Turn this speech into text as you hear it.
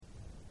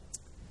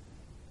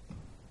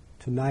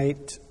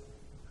Tonight,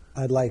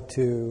 I'd like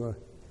to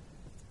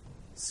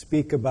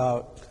speak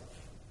about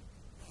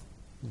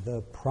the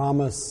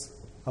promise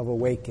of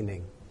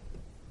awakening.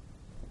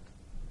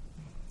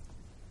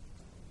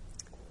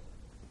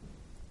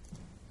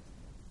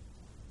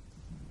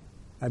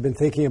 I've been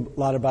thinking a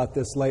lot about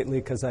this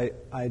lately because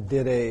I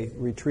did a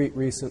retreat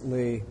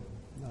recently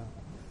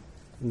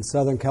in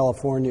Southern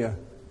California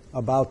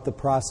about the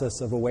process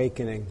of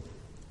awakening,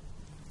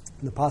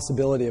 the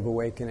possibility of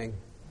awakening.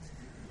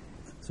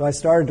 So I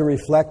started to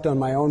reflect on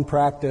my own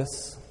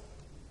practice,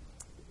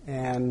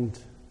 and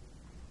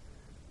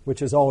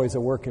which is always a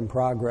work in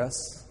progress.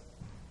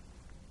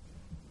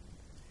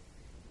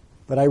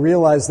 But I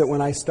realized that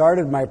when I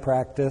started my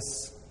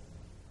practice,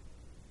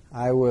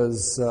 I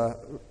was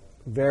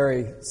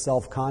very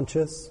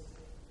self-conscious,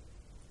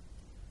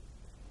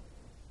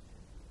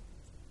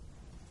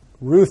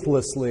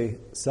 ruthlessly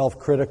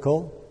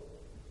self-critical.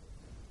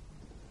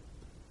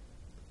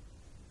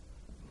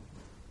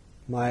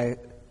 My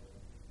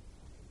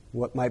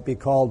what might be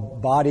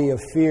called body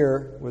of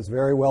fear was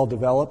very well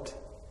developed.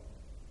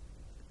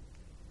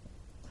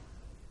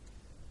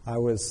 I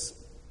was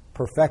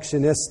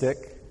perfectionistic,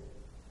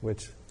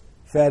 which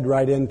fed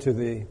right into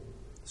the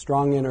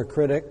strong inner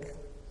critic.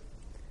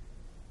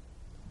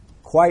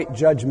 Quite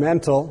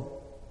judgmental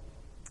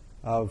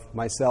of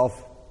myself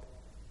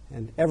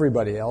and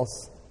everybody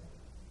else.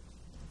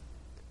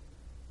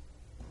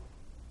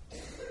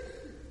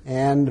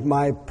 And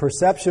my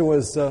perception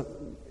was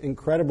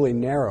incredibly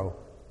narrow.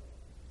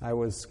 I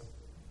was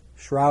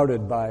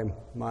shrouded by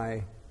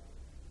my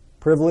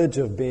privilege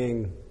of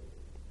being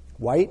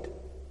white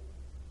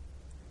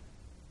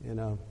in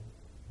a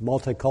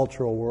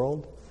multicultural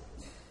world.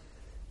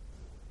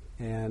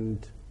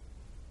 And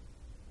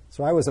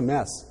so I was a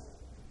mess.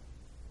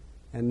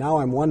 And now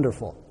I'm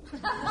wonderful.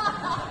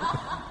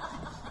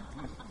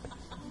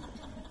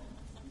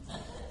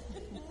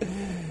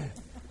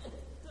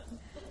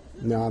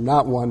 No, I'm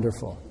not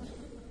wonderful.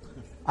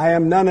 I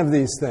am none of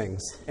these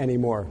things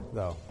anymore,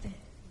 though.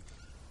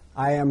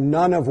 I am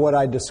none of what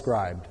I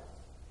described.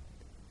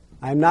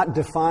 I am not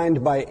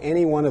defined by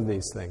any one of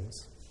these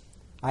things.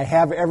 I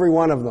have every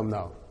one of them,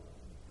 though.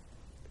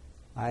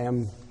 I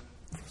am,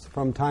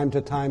 from time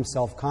to time,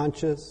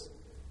 self-conscious,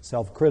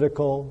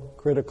 self-critical,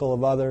 critical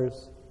of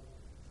others,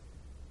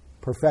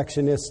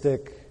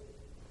 perfectionistic.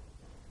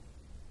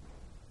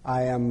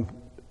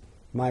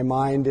 My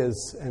mind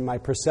is, and my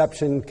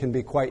perception can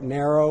be quite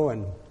narrow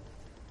and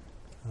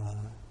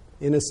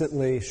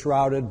innocently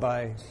shrouded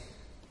by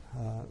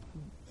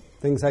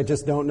things I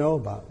just don't know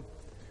about.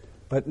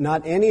 But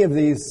not any of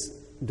these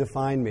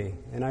define me.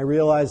 And I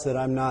realize that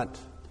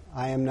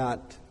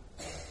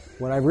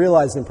what I've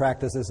realized in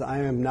practice is I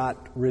am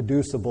not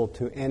reducible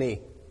to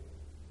any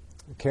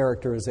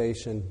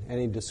characterization,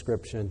 any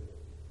description.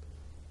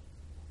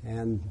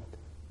 And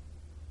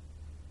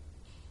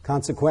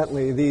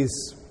consequently,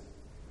 these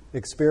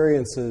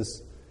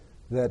experiences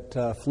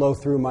that flow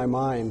through my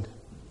mind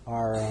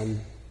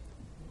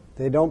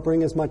they don't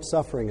bring as much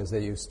suffering as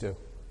they used to.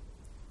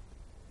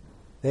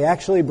 They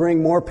actually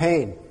bring more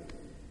pain.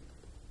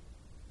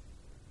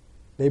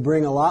 They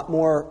bring a lot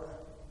more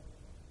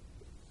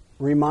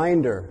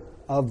reminder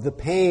of the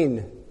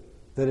pain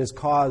that is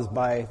caused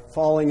by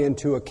falling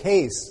into a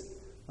case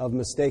of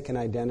mistaken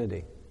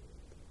identity,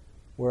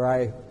 where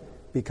I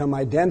become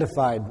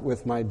identified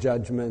with my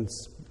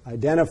judgments,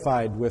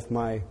 identified with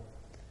my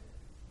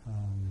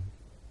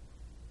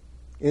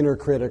inner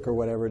critic or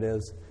whatever it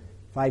is.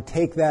 If I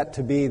take that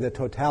to be the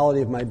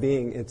totality of my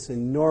being, it's an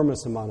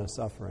enormous amount of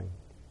suffering.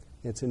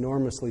 It's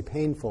enormously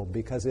painful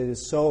because it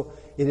is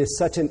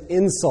such an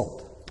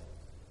insult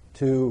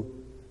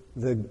to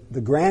the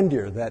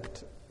grandeur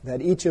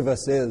that each of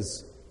us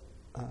is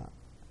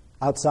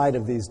outside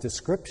of these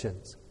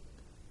descriptions.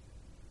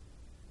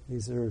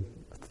 These are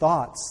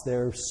thoughts,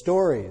 they're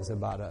stories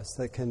about us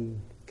that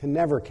can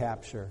never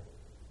capture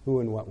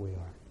who and what we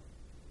are.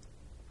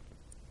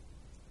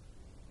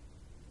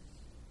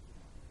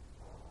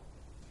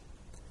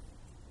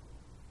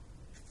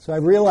 So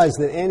I've realized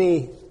that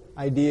any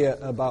idea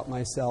about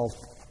myself,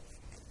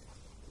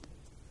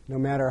 no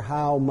matter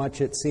how much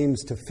it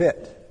seems to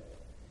fit,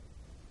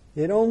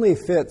 it only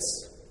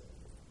fits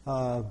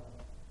a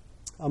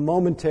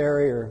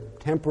momentary or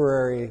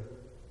temporary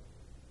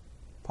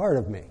part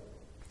of me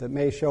that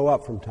may show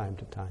up from time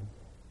to time.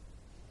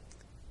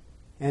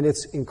 And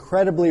it's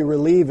incredibly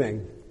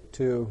relieving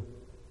to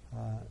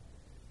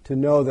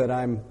know that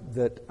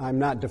I'm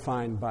not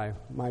defined by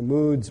my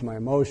moods, my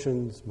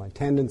emotions, my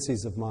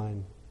tendencies of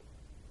mind,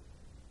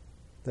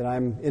 that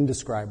I'm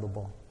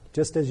indescribable,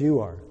 just as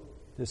you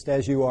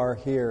are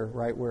here,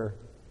 right where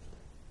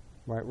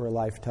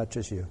life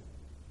touches you.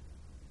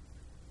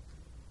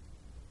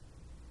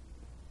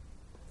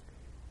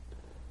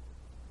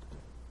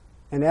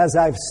 And as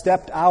I've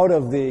stepped out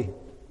of the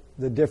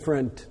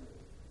different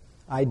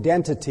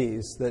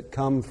identities that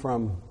come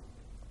from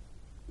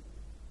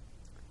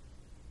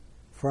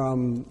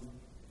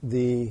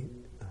the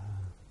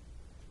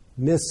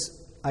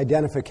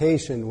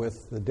misidentification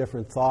with the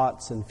different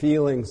thoughts and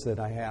feelings that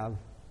I have,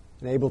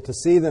 and able to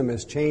see them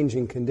as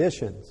changing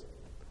conditions.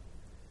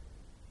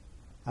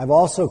 I've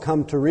also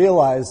come to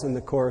realize in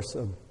the course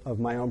of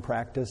my own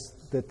practice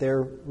that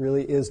there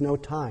really is no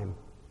time.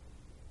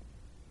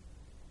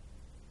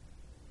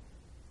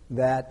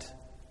 That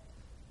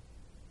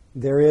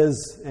there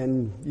is,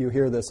 and you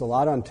hear this a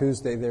lot on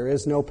Tuesday, there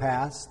is no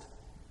past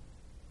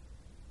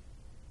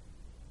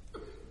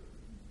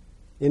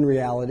in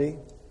reality.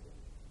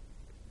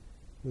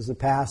 Because the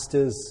past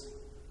is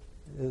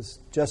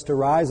just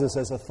arises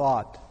as a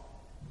thought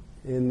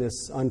in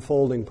this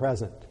unfolding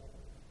present.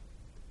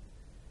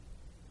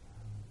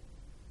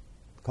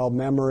 Called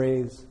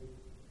memories,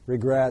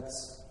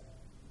 regrets,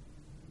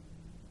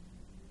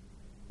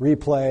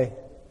 replay,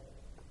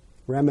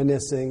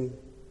 reminiscing.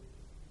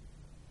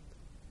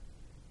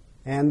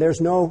 And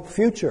there's no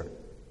future.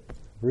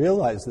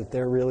 Realize that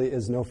there really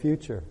is no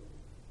future.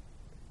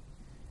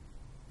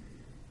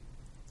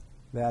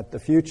 That the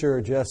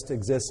future just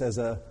exists as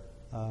a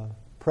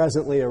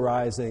presently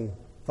arising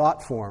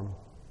thought form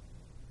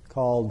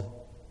called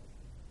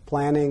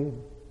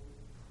planning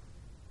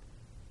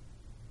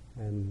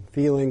and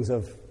feelings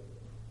of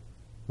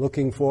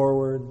looking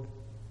forward,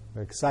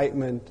 or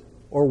excitement,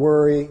 or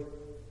worry.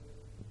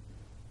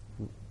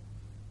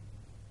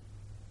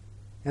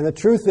 And the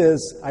truth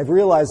is, I've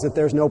realized that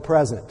there's no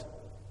present.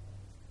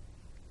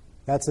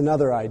 That's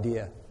another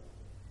idea.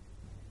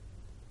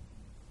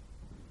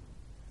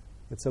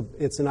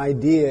 It's an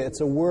idea,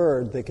 it's a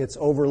word that gets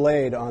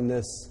overlaid on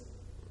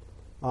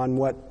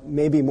what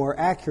may be more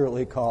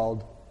accurately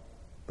called,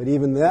 but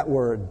even that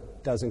word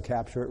doesn't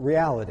capture it,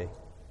 reality.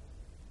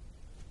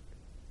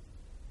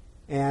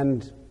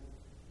 And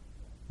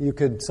you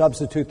could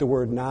substitute the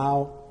word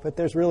now, but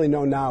there's really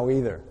no now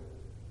either.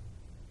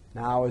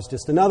 Now is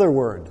just another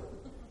word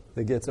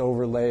that gets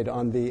overlaid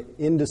on the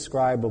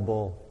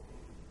indescribable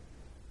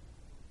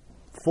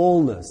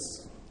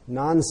fullness,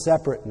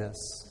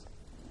 non-separateness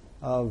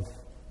of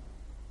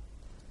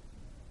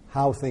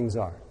how things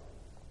are.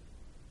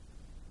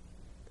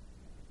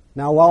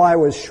 Now, while I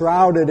was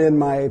shrouded in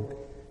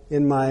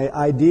my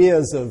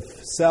ideas of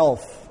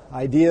self,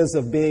 ideas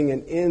of being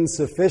an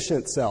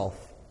insufficient self,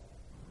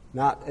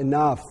 not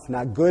enough,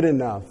 not good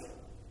enough,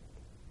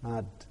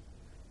 not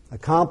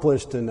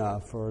accomplished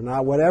enough, or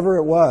not whatever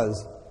it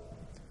was,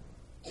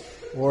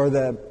 or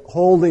the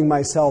holding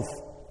myself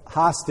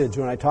hostage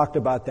when I talked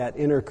about that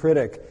inner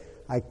critic,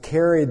 I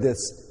carried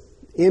this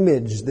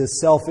image, this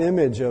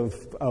self-image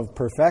of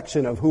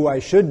perfection, of who I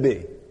should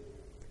be,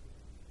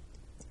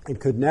 and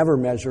could never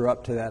measure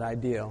up to that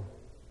ideal.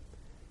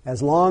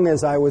 As long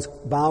as I was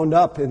bound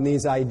up in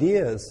these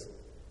ideas,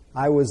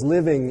 I was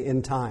living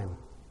in time.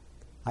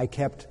 I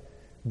kept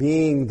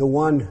being the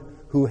one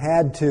who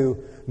had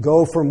to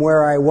go from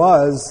where I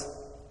was.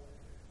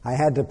 I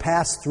had to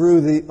pass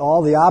through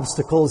all the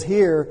obstacles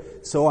here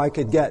so I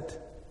could get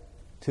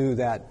to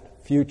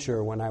that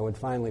future when I would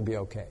finally be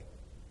okay.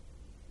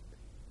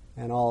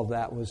 And all of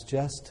that was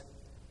just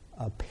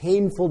a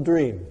painful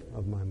dream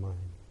of my mind.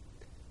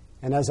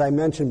 And as I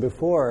mentioned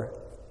before,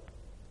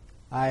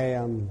 I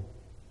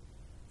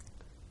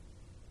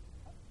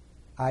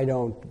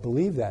don't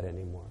believe that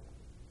anymore.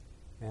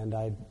 And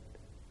I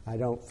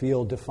don't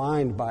feel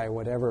defined by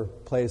whatever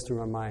plays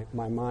through my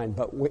mind.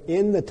 But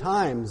in the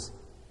times,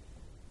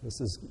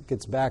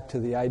 gets back to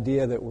the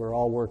idea that we're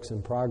all works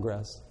in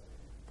progress.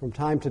 From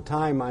time to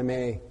time, I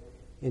may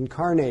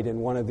incarnate in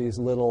one of these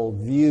little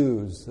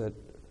views that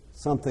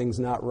something's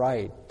not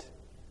right.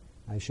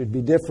 I should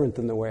be different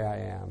than the way I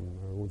am.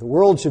 Or the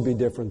world should be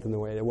different than the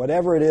way.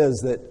 Whatever it is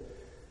that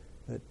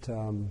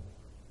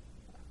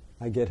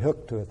I get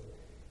hooked with.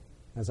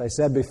 As I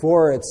said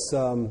before,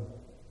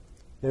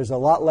 there's a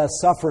lot less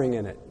suffering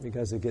in it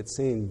because it gets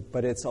seen,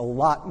 but it's a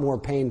lot more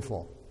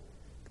painful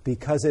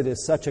because it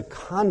is such a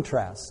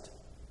contrast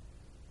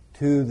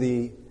to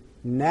the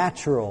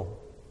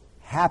natural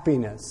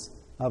happiness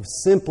of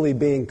simply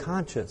being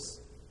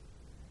conscious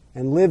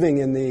and living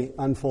in the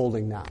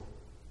unfolding now.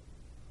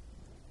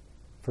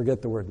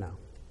 Forget the word now.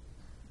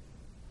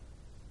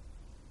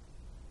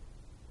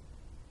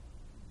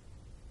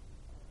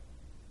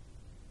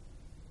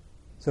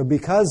 So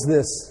because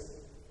this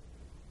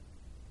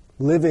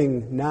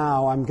living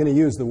now, I'm going to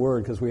use the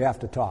word because we have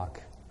to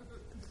talk.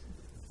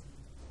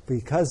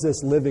 Because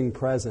this living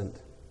present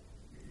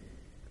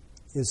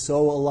is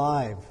so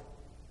alive,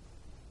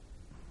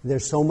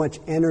 there's so much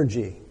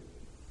energy.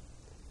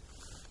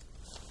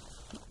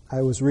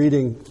 I was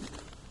reading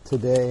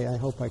today, I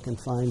hope I can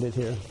find it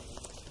here,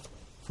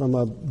 from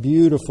a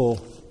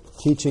beautiful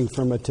teaching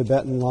from a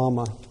Tibetan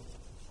Lama.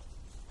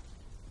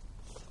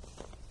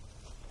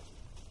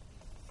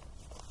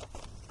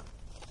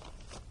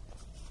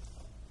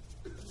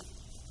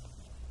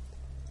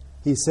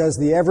 He says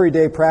the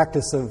everyday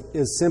practice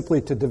is simply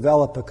to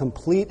develop a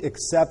complete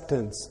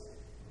acceptance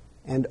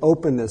and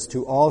openness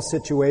to all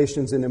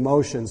situations and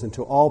emotions and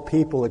to all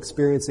people,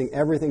 experiencing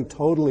everything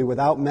totally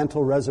without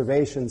mental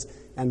reservations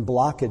and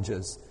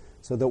blockages,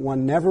 so that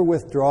one never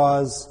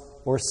withdraws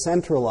or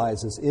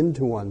centralizes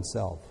into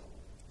oneself.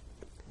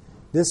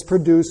 This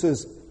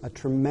produces a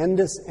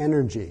tremendous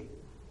energy,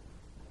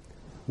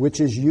 which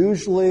is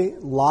usually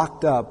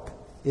locked up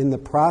in the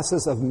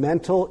process of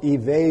mental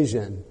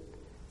evasion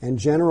and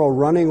general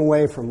running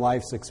away from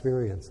life's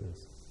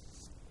experiences.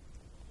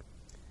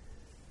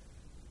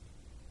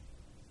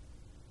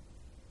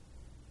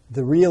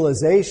 The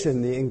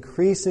realization, the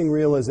increasing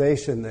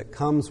realization that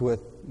comes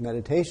with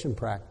meditation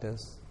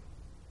practice,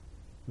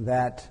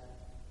 that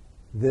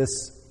this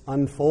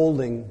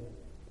unfolding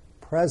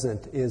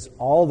present is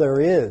all there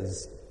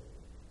is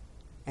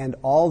and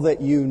all that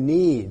you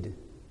need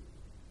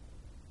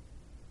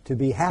to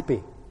be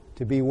happy,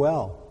 to be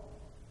well,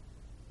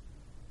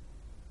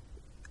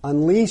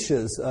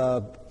 unleashes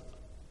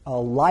a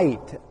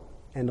light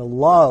and a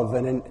love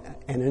and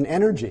an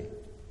energy.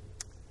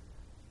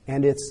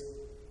 And it's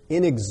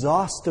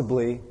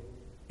inexhaustibly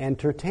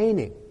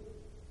entertaining.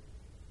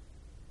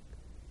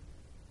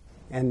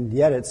 And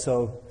yet it's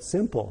so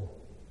simple.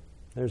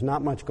 There's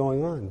not much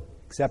going on,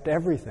 except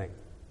everything.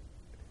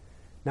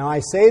 Now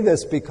I say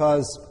this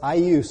because I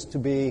used to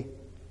be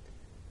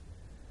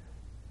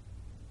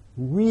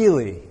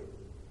really,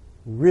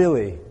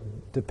 really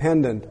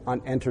dependent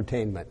on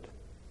entertainment.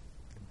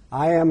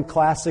 I am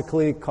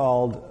classically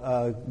called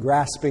a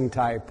grasping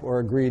type or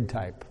a greed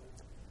type.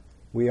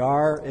 We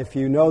are, if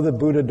you know the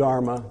Buddha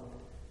Dharma,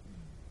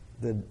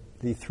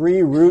 the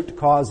three root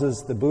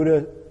causes, the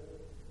Buddha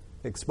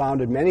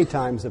expounded many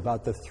times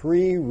about the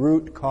three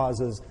root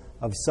causes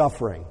of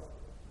suffering.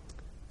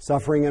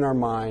 Suffering in our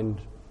mind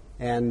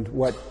and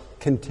what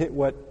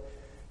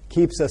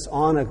keeps us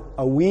on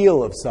a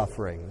wheel of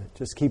suffering. It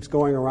just keeps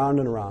going around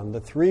and around. The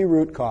three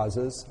root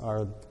causes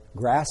are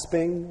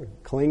grasping,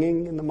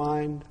 clinging in the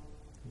mind,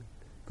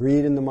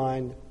 greed in the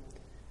mind,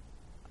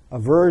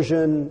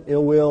 aversion,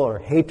 ill will, or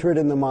hatred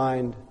in the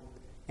mind,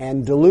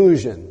 and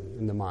delusion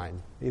in the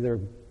mind. Either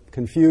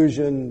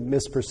confusion,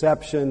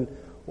 misperception,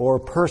 or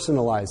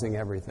personalizing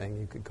everything.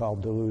 You could call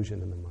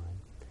delusion in the mind.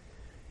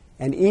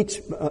 And each,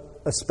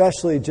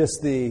 especially just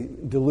the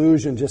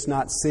delusion, just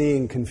not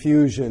seeing,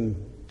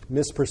 confusion,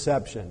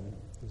 misperception,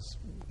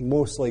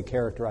 mostly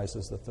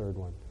characterizes the third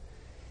one.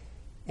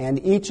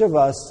 And each of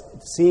us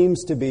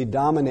seems to be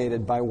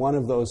dominated by one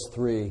of those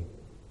three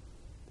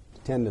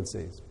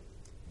tendencies.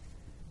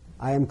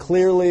 I am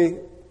clearly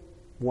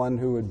one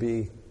who would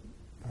be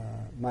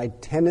my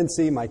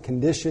tendency, my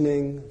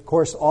conditioning. Of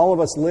course, all of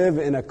us live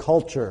in a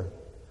culture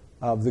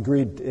of the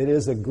greed. It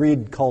is a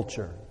greed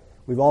culture.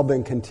 We've all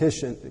been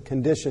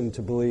conditioned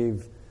to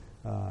believe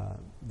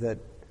that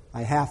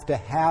I have to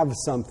have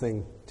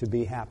something to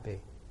be happy.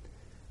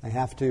 I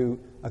have to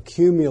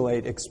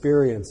accumulate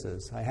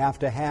experiences. I have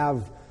to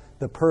have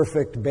the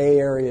perfect Bay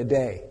Area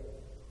day.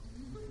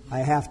 I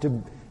have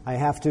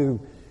to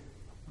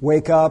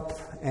wake up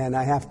and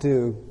I have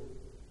to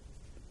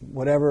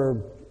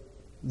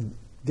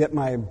get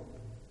my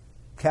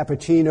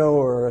cappuccino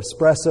or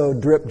espresso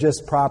dripped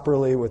just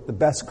properly with the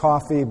best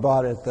coffee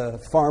bought at the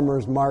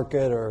farmer's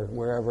market or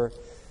wherever.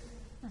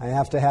 I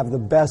have to have the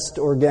best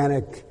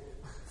organic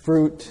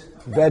fruit,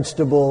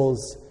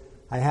 vegetables.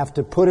 I have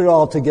to put it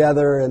all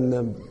together in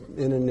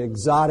an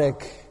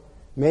exotic,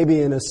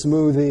 maybe in a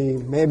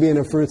smoothie, maybe in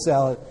a fruit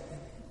salad.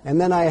 And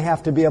then I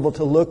have to be able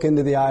to look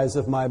into the eyes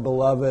of my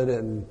beloved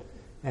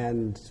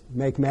and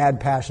make mad,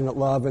 passionate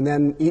love, and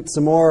then eat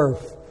some more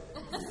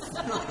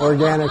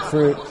organic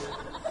fruit.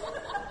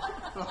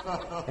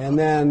 And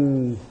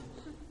then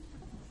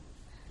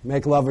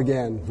make love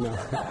again. No.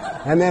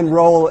 And then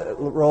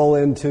roll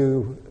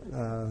into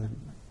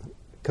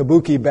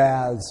kabuki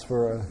baths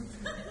for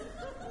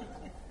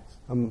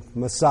a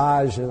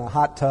massage in a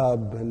hot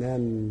tub, and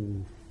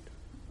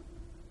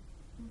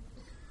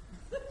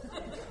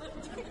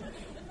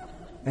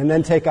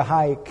then take a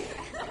hike,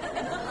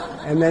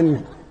 and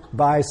then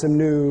buy some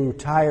new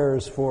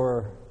tires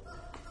for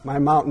my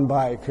mountain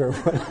bike or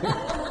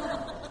whatever.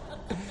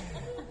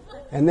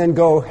 And then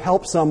go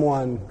help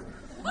someone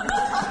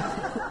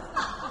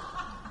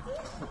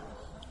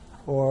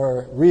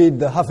or read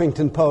the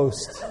Huffington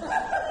Post.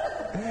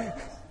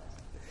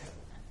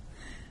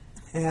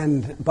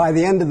 And by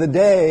the end of the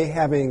day,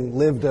 having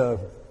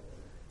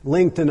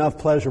linked enough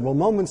pleasurable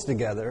moments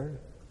together,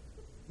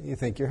 you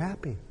think you're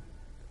happy.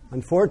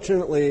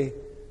 Unfortunately,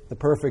 the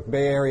perfect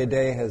Bay Area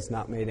day has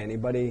not made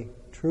anybody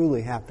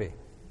truly happy.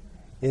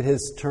 It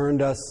has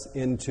turned us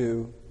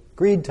into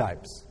greed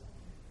types.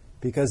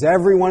 Because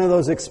every one of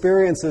those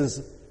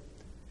experiences,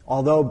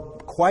 although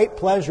quite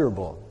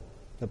pleasurable,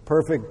 the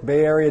perfect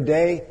Bay Area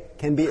day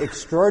can be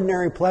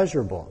extraordinarily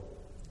pleasurable.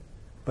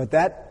 But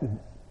that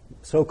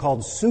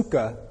so-called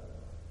sukha,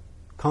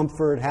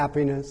 comfort,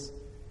 happiness,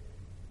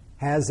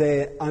 has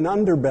an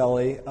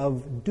underbelly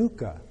of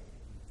dukkha.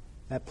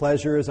 That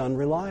pleasure is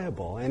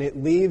unreliable, and it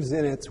leaves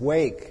in its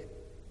wake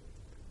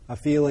a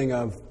feeling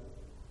of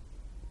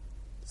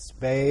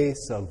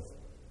space, of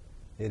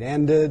it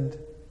ended,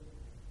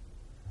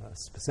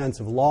 a sense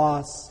of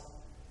loss,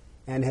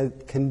 and has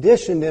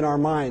conditioned in our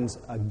minds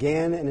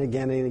again and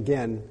again and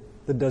again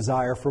the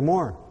desire for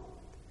more.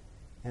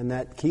 And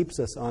that keeps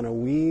us on a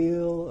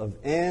wheel of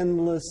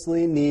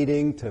endlessly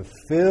needing to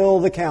fill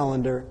the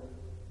calendar,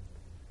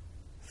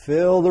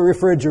 fill the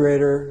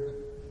refrigerator,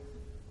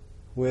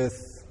 with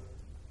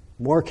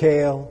more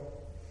kale,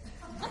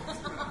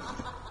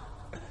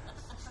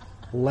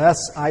 less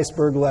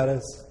iceberg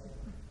lettuce.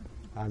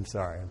 I'm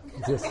sorry.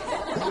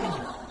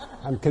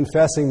 I'm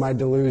confessing my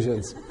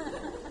delusions.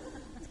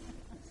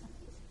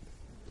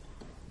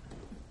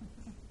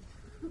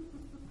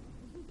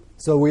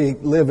 So we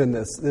live in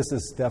this. This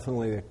is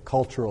definitely a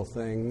cultural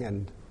thing,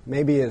 and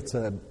maybe it's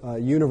a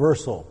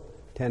universal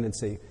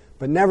tendency.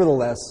 But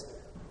nevertheless,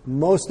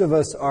 most of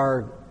us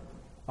are,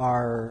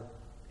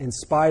 in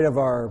spite of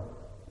our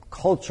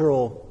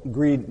cultural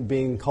greed,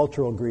 being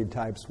cultural greed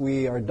types,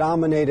 we are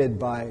dominated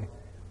by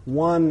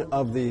one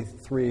of the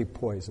three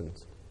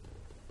poisons.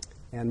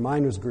 And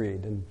mine was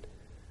greed. And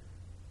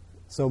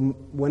so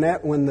when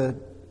the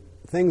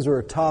things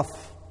were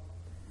tough,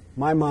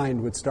 my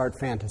mind would start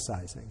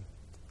fantasizing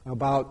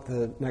about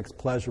the next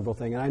pleasurable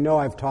thing. And I know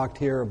I've talked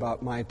here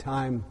about my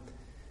time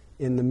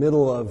in the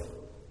middle of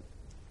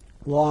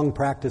long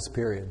practice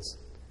periods.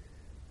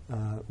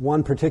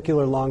 One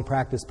particular long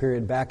practice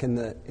period back in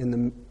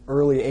the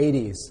early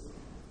 80s,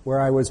 where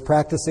I was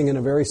practicing in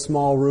a very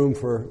small room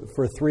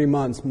for 3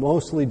 months,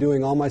 mostly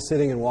doing all my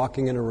sitting and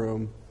walking in a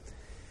room,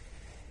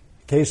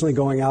 occasionally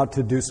going out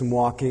to do some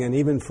walking, and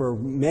even for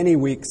many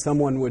weeks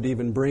someone would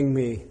even bring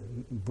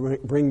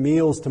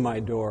meals to my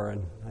door,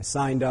 and I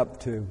signed up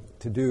to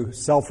do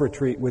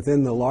self-retreat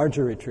within the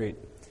larger retreat.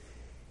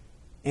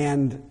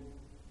 And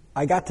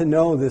I got to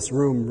know this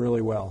room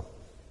really well.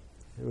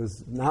 There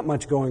was not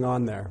much going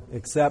on there,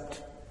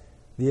 except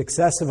the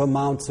excessive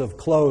amounts of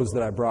clothes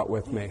that I brought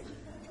with me,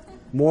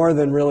 more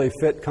than really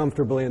fit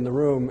comfortably in the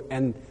room.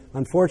 And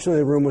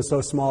unfortunately, the room was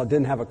so small, it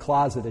didn't have a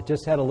closet. It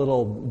just had a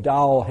little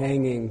dowel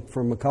hanging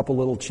from a couple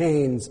little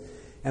chains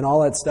and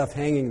all that stuff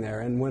hanging there.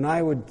 And when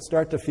I would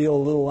start to feel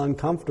a little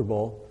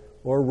uncomfortable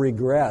or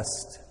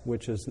regressed,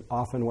 which is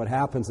often what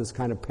happens, this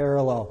kind of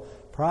parallel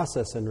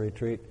process in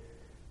retreat,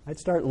 I'd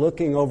start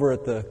looking over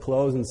at the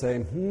clothes and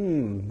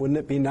saying, wouldn't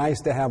it be nice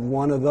to have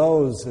one of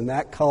those in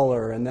that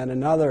color and then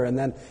another? And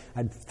then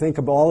I'd think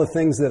of all the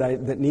things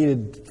that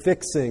needed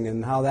fixing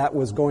and how that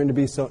was going to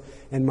be so.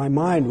 And my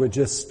mind would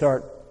just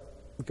start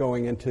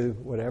going into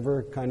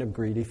whatever kind of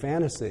greedy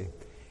fantasy.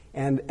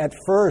 And at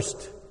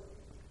first,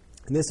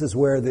 and this is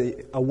where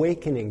the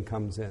awakening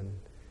comes in.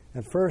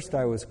 At first,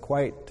 I was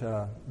quite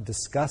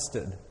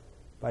disgusted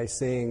by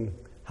seeing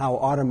how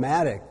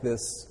automatic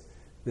this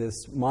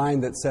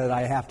mind that said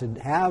I have to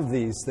have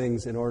these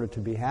things in order to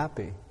be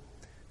happy.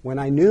 When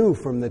I knew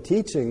from the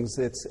teachings,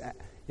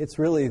 it's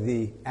really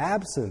the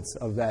absence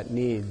of that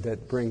need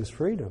that brings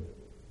freedom.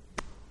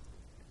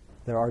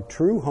 That our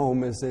true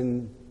home is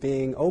in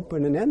being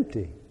open and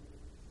empty,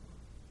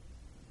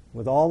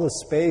 with all the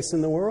space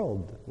in the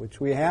world, which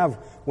we have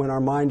when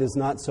our mind is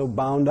not so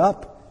bound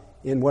up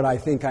in what I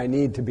think I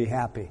need to be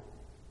happy.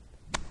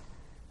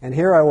 And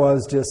here I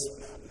was just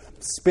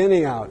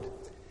spinning out.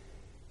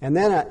 And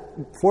then,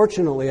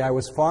 fortunately, I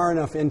was far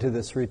enough into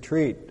this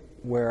retreat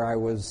where I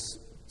was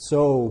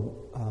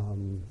so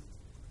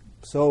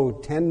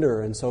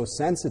tender and so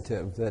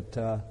sensitive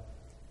that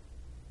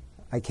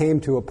I came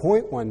to a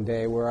point one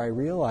day where I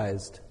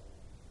realized,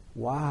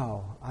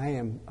 wow,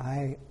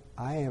 I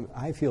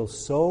feel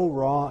so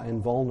raw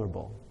and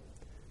vulnerable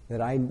that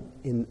I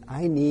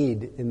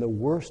need, in the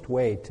worst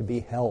way, to be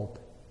held.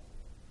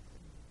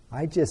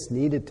 I just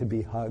needed to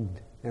be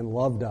hugged and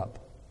loved up.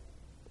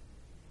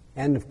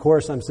 And of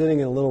course, I'm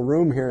sitting in a little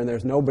room here and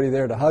there's nobody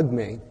there to hug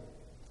me.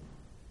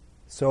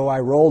 So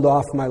I rolled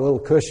off my little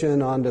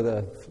cushion onto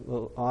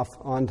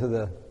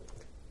the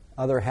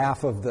other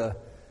half of the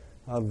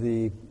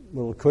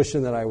little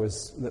cushion that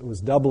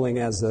was doubling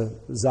as a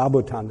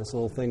zabuton, this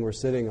little thing we're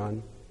sitting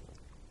on.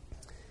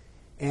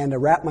 And I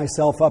wrapped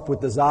myself up with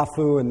the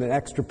zafu and the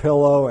extra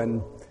pillow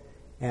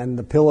and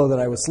the pillow that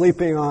I was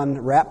sleeping on,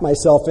 wrapped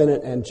myself in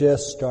it and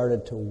just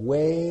started to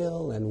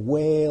wail and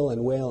wail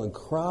and wail and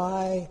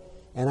cry.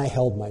 And I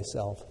held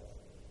myself.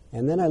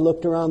 And then I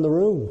looked around the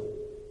room,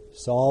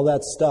 saw all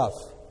that stuff,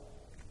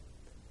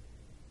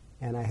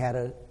 and I had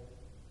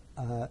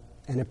an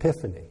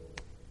epiphany.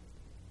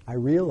 I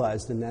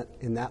realized in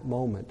that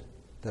moment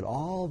that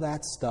all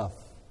that stuff,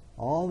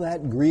 all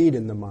that greed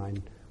in the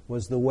mind,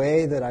 was the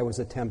way that I was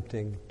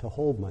attempting to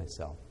hold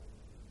myself.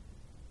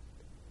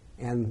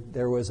 And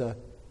there was a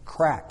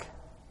crack.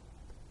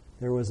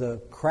 There was a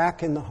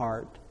crack in the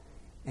heart,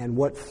 and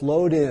what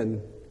flowed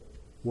in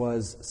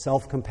was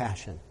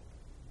self-compassion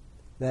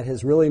that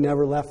has really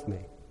never left me.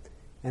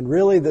 And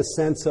really the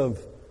sense of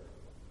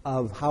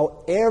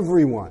how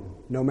everyone,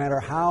 no matter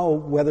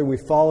whether we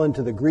fall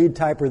into the greed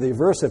type or the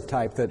aversive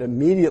type that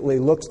immediately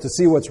looks to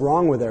see what's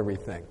wrong with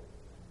everything,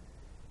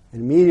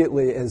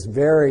 immediately is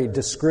very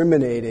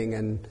discriminating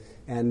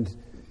and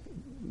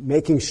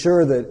making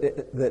sure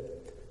that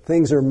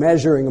things are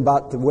measuring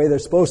about the way they're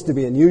supposed to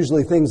be, and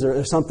usually things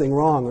are something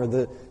wrong, or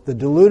the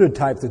deluded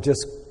type that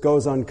just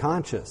goes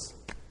unconscious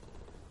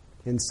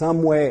in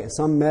some way,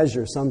 some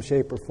measure, some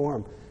shape or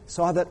form,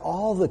 saw that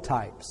all the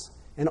types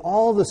and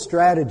all the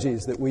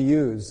strategies that we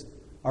use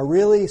are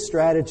really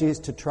strategies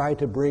to try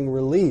to bring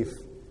relief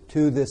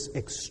to this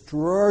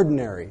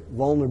extraordinary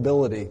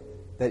vulnerability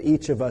that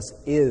each of us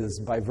is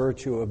by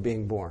virtue of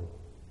being born.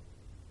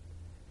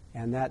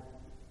 And that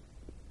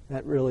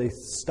really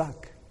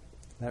stuck.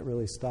 That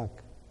really stuck.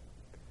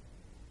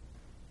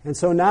 And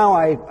so now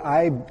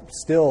I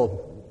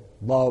still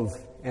love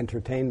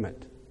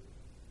entertainment,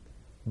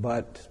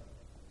 but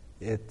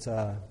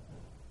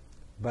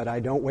I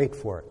don't wait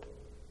for it.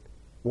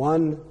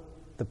 One,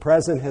 the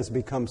present has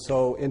become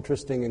so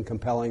interesting and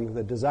compelling.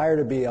 The desire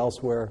to be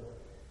elsewhere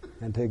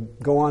and to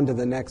go on to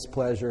the next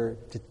pleasure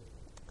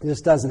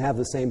just doesn't have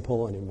the same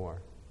pull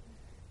anymore.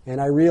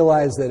 And I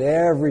realize that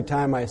every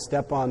time I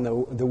step on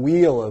the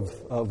wheel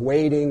of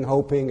waiting,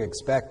 hoping,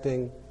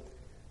 expecting,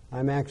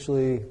 I'm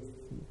actually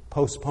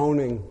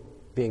postponing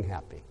being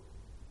happy.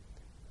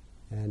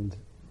 And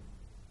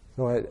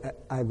so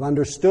I've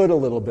understood a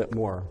little bit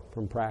more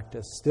from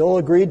practice. Still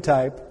a greed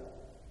type,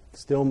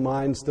 still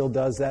mind still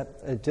does that.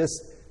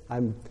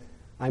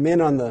 I'm in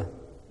on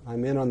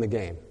the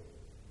game.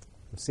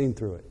 I've seen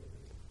through it.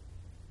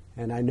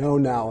 And I know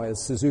now,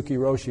 as Suzuki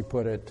Roshi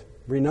put it,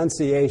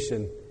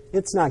 renunciation,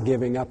 it's not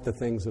giving up the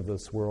things of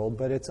this world,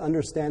 but it's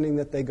understanding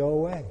that they go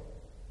away,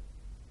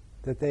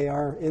 that they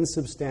are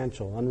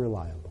insubstantial,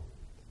 unreliable.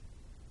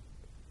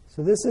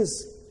 So this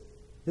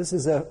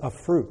is a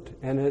fruit,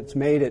 and it's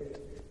made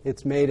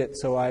it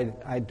so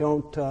I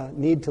don't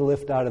need to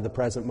lift out of the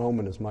present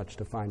moment as much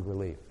to find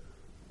relief.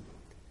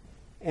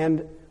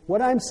 And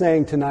what I'm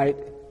saying tonight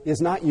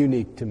is not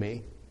unique to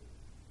me.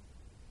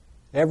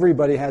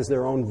 Everybody has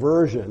their own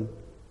version.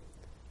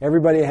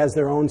 Everybody has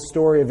their own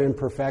story of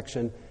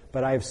imperfection,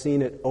 but I've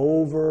seen it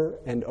over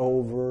and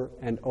over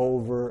and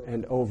over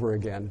and over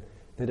again,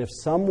 that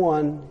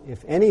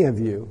if any of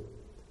you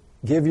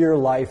give your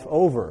life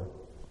over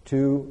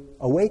to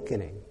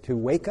awakening, to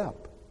wake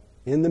up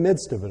in the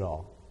midst of it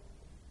all,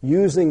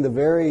 using the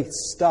very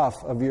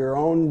stuff of your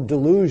own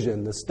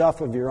delusion, the stuff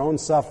of your own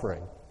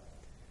suffering,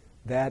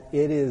 that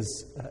it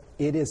is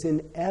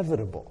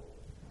inevitable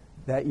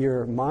that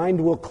your mind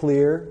will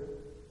clear.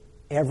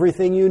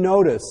 Everything you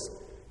notice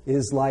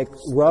is like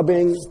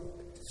rubbing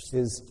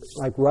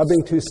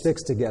two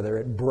sticks together.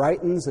 It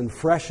brightens and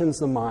freshens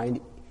the mind.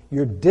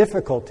 Your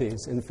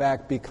difficulties, in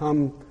fact,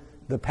 become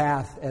the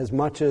path as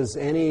much as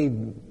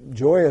any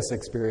joyous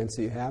experience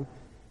you have.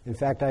 In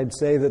fact, I'd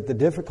say that the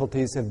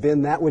difficulties have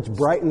been that which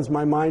brightens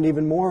my mind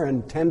even more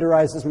and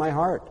tenderizes my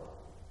heart.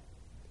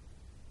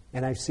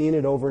 And I've seen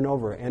it over and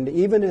over. And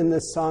even in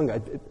this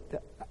Sangha,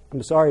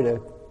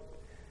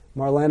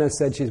 Marlena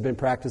said she's been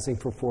practicing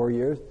for 4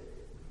 years.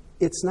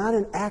 It's not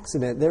an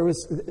accident. There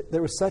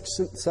was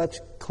such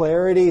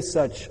clarity,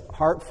 such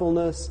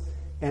heartfulness,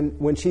 and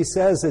when she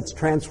says it's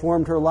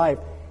transformed her life,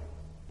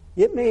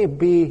 it may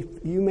be,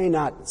 you may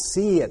not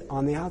see it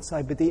on the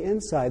outside, but the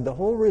inside,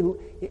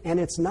 and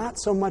it's not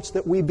so much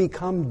that we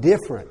become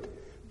different,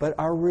 but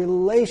our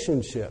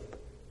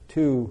relationship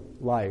to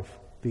life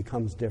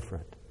becomes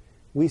different.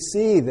 We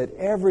see that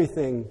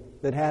everything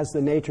that has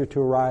the nature to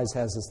arise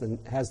has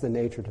the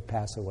nature to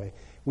pass away.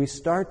 We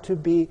start to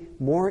be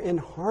more in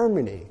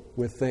harmony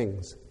with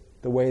things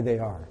the way they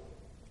are,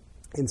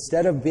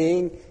 instead of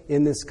being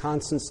in this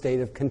constant state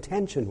of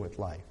contention with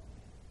life.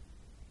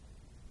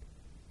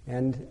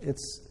 And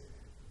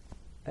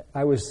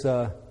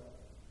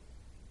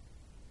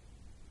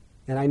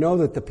and I know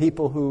that the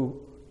people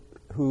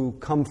who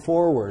come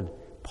forward,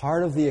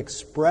 part of the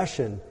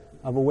expression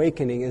of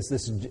awakening is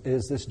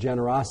this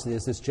generosity,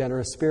 is this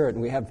generous spirit.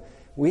 And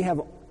we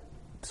have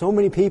so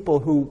many people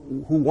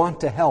who want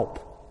to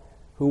help,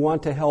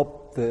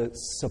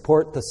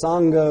 support the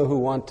Sangha, who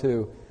want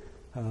to,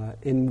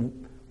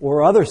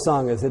 or other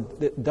Sanghas.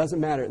 It doesn't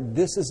matter.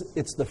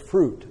 It's the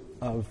fruit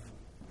of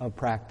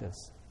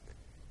practice.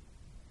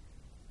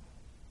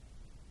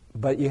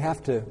 But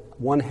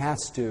one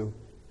has to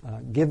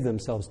give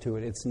themselves to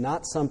it. It's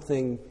not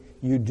something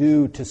you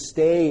do to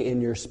stay in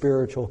your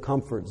spiritual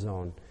comfort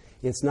zone.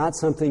 It's not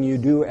something you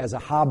do as a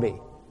hobby.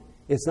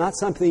 It's not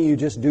something you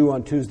just do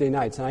on Tuesday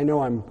nights. And I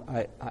know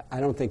I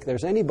don't think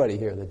there's anybody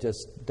here that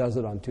just does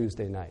it on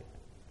Tuesday night.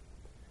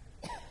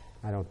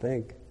 I don't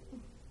think.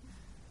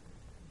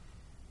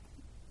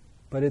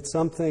 But it's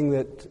something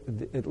that,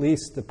 at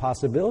least the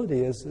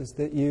possibility is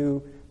that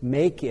you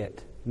make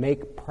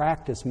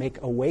practice,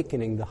 make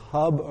awakening the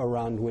hub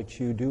around which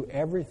you do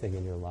everything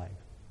in your life.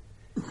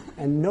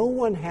 And no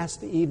one has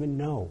to even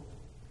know.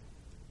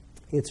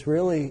 It's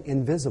really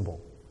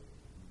invisible.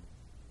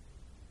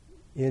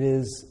 It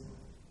is,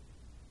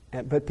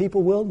 but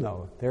people will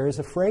know. There is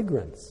a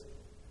fragrance.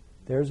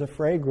 There's a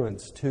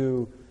fragrance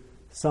to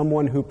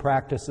someone who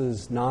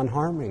practices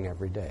non-harming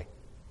every day.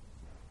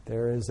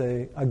 There is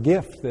a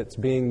gift that's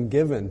being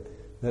given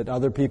that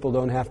other people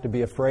don't have to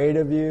be afraid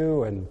of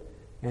you,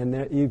 and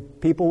that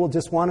people will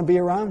just want to be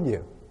around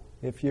you.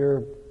 If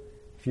you're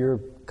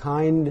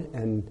kind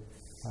and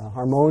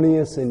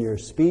harmonious in your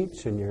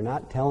speech, and you're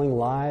not telling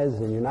lies,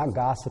 and you're not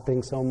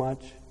gossiping so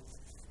much,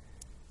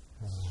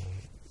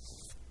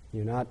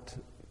 you're not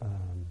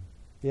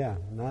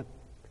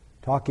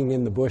talking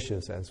in the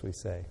bushes, as we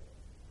say,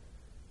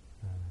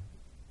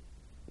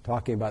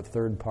 talking about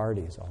third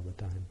parties all the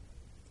time.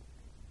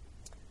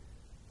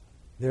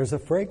 there's a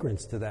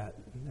fragrance to that.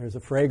 There's a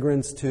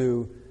fragrance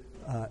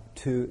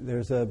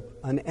there's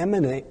an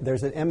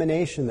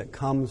emanation that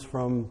comes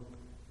from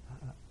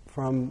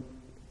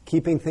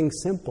keeping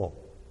things simple,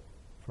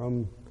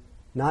 from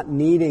not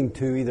needing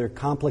to either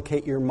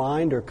complicate your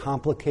mind or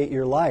complicate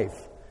your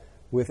life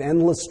with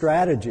endless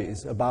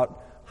strategies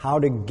about how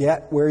to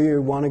get where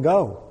you want to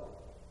go.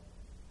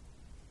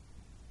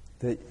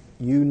 That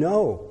you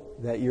know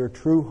that your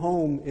true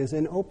home is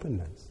in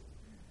openness.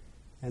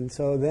 And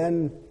so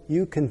then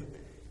you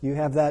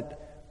have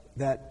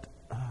that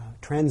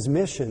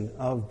transmission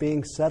of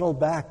being settled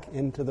back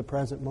into the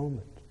present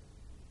moment.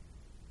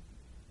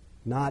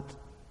 Not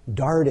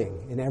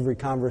darting in every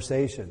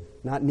conversation,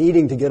 not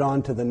needing to get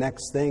on to the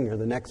next thing or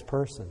the next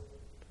person.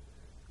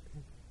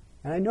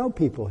 And I know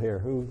people here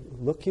who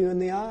look you in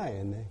the eye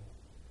and they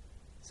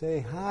say,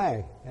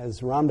 "Hi,"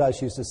 as Ram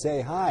Dass used to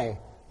say, "Hi,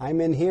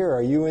 I'm in here,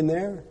 are you in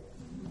there?"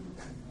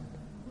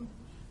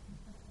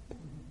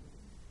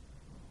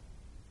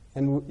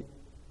 And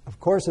of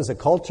course, as a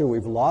culture,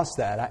 we've lost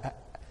that.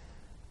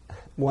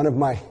 One of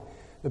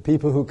the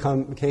people who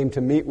came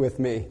to meet with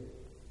me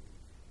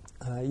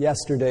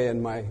yesterday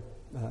in my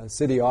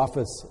city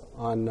office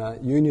on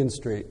Union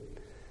Street,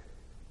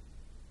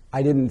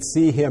 I didn't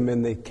see him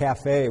in the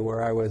cafe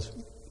where I was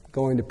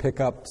going to pick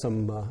up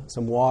some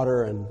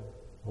water and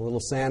a little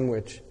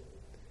sandwich.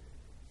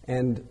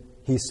 And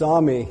he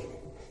saw me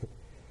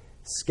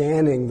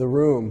scanning the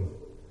room,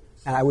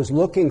 and I was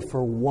looking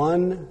for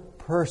one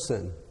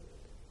person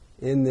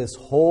in this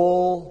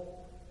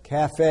whole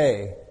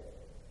cafe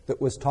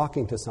that was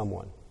talking to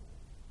someone,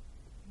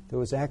 that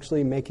was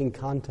actually making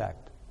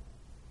contact,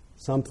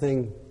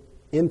 something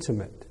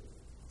intimate,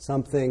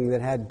 something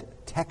that had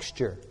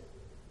texture,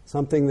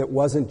 something that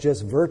wasn't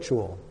just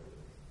virtual.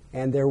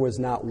 And there was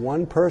not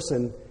one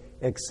person,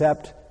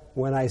 except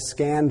when I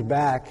scanned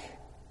back,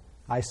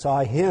 I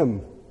saw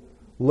him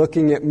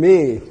looking at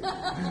me,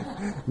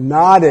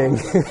 nodding.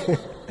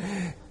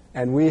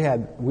 And we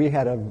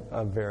had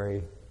a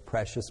very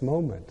precious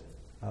moment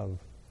of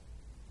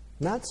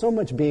not so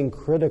much being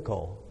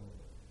critical,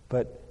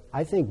 but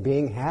I think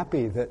being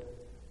happy that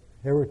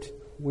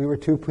we were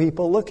two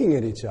people looking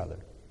at each other.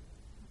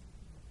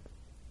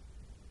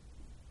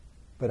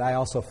 But I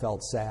also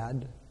felt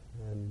sad,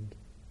 and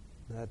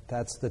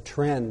that's the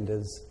trend,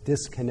 is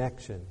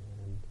disconnection.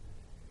 And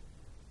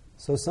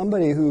so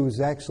somebody who's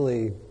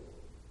actually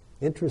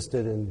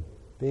interested in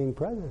being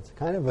present,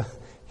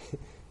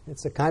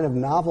 it's a kind of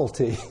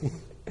novelty,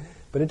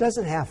 but it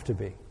doesn't have to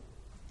be.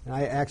 And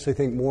I actually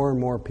think more and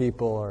more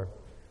people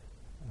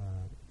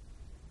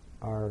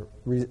are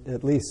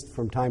at least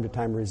from time to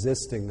time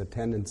resisting the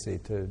tendency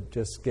to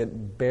just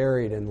get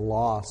buried and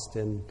lost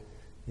in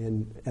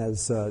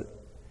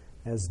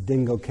as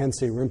Dingo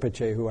Khyentse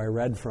Rinpoche, who I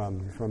read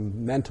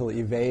from mental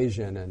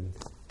evasion and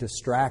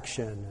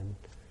distraction.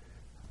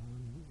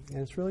 And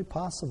it's really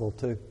possible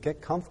to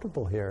get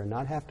comfortable here and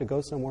not have to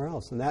go somewhere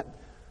else. And that,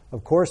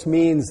 of course,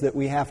 means that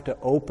we have to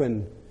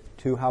open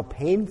to how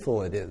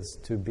painful it is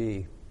to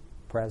be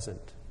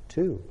present,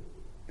 too.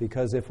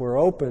 Because if we're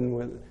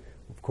open,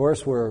 of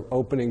course we're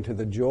opening to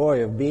the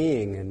joy of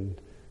being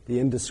and the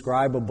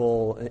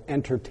indescribable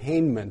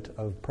entertainment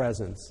of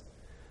presence.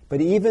 But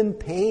even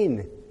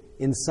pain,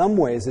 in some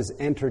ways, is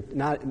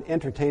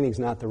entertaining is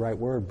not the right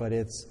word, but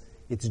it's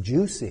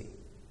juicy.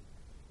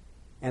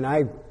 And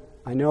I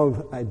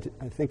know, I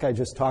think I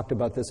just talked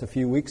about this a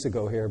few weeks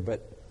ago here,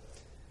 but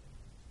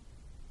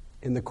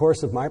in the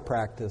course of my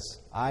practice,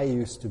 I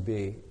used to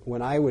be,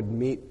 when I would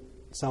meet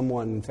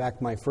someone, in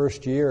fact, my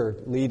first year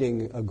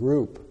leading a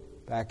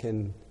group back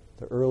in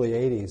the early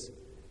 80s,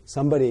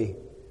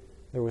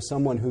 there was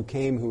someone who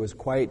came who was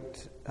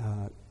quite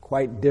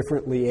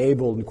differently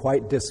abled and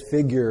quite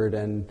disfigured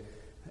and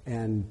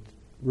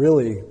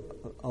really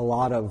a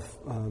lot of,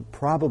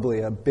 probably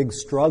a big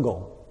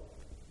struggle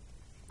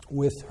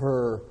with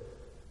her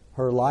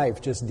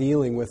life, just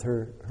dealing with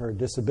her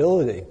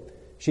disability.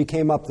 She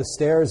came up the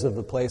stairs of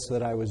the place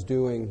that I was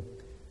doing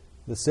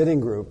the sitting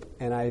group,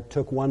 and I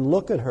took one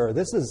look at her.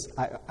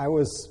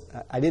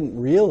 I didn't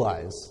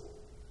realize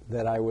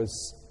that I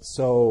was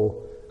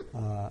so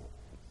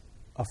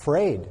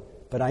afraid,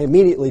 but I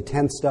immediately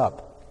tensed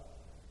up.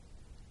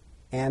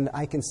 And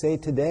I can say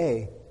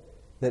today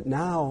that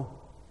now,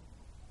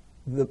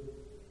 the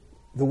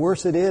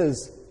worse it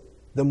is,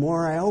 the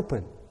more I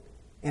open.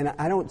 And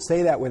I don't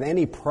say that with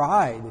any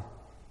pride.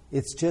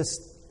 It's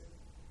just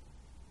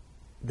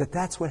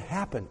that's what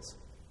happens.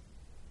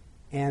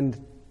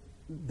 And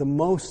the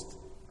most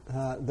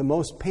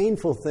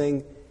painful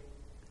thing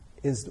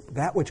is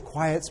that which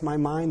quiets my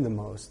mind the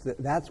most.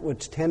 That's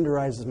which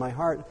tenderizes my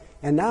heart.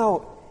 And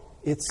now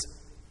it's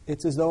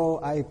as though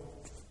I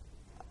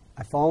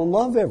fall in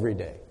love every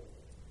day.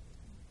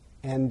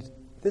 And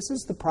this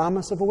is the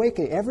promise of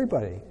awakening.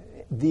 Everybody,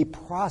 the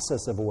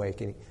process of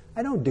awakening.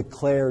 I don't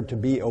declare to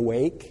be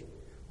awake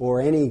or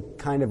any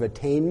kind of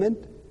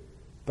attainment,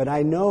 but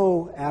I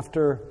know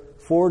after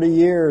 40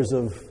 years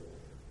of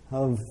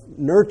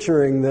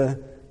nurturing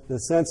the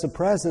sense of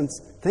presence,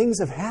 things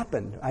have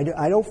happened.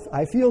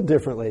 I feel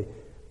differently.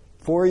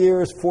 4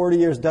 years, 40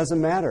 years, doesn't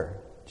matter.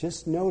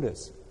 Just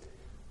notice.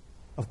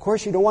 Of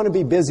course, you don't want to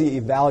be busy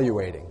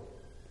evaluating.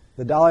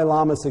 The Dalai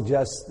Lama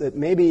suggests that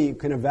maybe you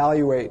can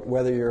evaluate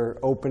whether you're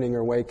opening or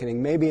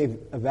awakening, maybe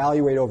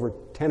evaluate over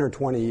 10 or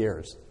 20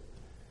 years.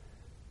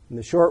 In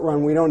the short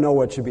run, we don't know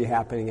what should be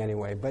happening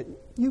anyway, but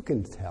you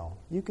can tell.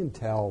 You can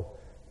tell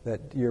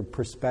that your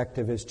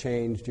perspective has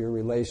changed, your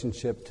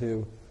relationship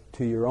to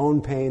your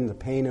own pain, the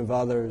pain of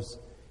others,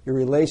 your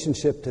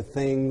relationship to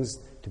things,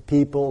 to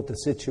people, to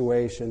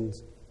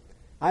situations.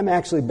 I'm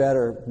actually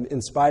better,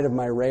 in spite of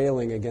my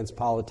railing against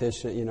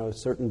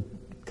politicians, certain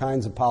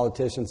kinds of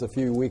politicians a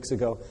few weeks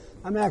ago.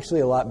 I'm actually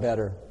a lot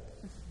better.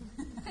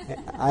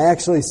 I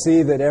actually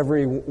see that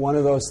every one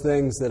of those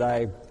things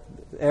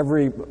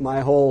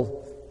my whole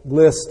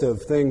list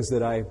of things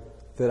that I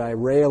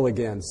rail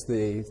against,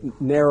 the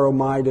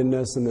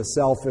narrow-mindedness and the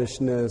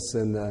selfishness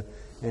and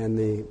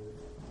the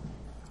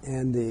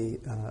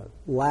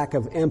lack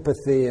of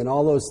empathy and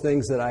all those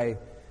things that I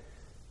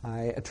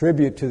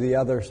attribute to the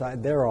other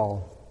side, they're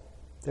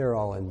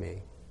all in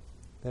me.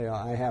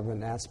 I have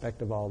an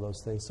aspect of all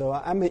those things. So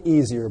I'm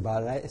easier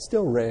about it. I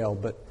still rail,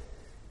 but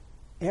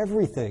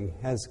everything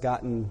has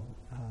gotten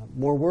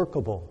more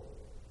workable.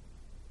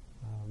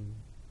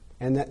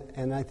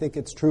 And I think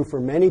it's true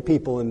for many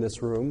people in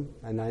this room,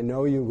 and I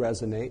know you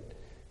resonate,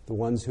 the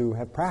ones who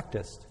have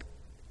practiced.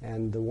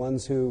 And the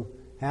ones who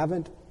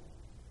haven't,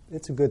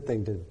 it's a good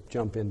thing to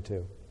jump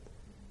into.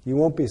 You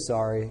won't be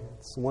sorry.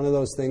 It's one of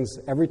those things,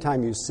 every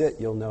time you sit,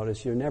 you'll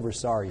notice you're never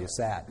sorry you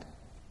sat.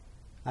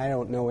 I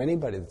don't know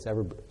anybody that's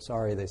ever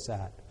sorry they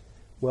sat.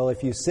 Well,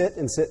 if you sit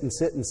and sit and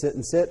sit and sit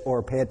and sit,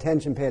 or pay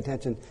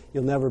attention,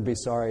 you'll never be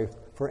sorry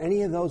for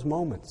any of those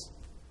moments.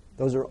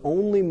 Those are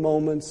only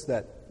moments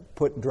that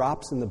put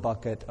drops in the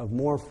bucket of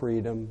more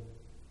freedom,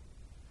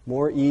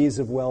 more ease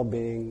of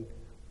well-being,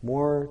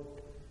 more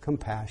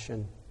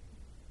compassion.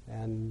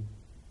 And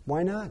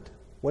why not?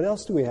 What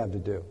else do we have to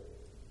do?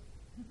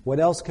 What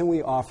else can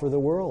we offer the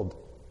world?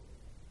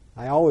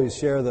 I always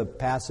share the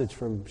passage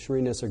from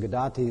Sri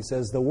Nisargadatta. He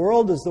says, the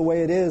world is the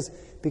way it is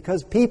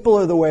because people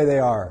are the way they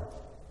are.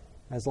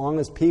 As long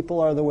as people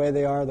are the way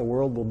they are, the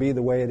world will be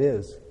the way it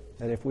is.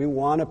 And if we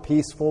want a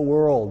peaceful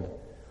world,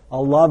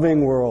 a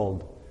loving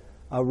world,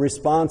 a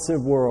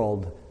responsive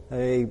world,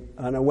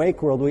 an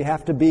awake world, we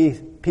have to be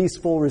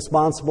peaceful,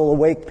 responsible,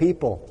 awake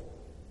people.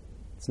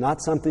 It's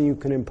not something you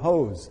can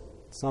impose.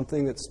 It's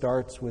something that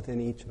starts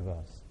within each of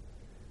us.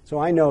 So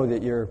I know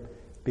that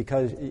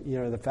because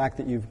the fact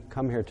that you've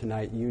come here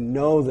tonight, you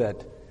know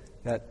that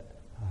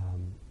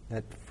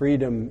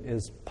freedom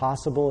is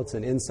possible. It's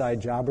an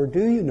inside job, or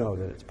do you know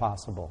that it's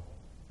possible?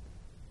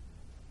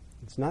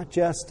 It's not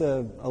just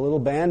a little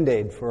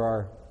Band-Aid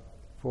for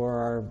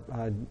our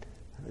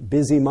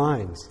busy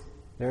minds.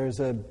 There's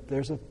a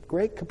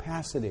great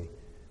capacity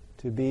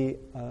to be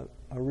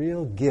a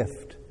real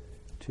gift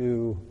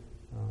to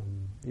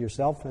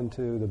yourself and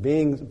to the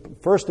beings,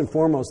 first and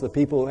foremost, the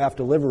people who have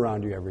to live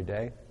around you every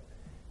day,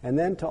 and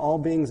then to all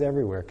beings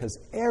everywhere, because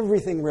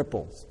everything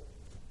ripples.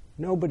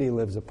 Nobody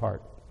lives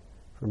apart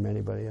from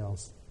anybody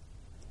else.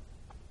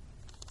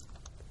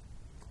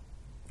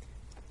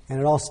 And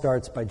it all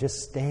starts by just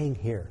staying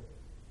here.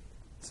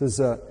 This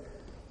is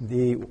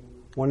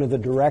one of the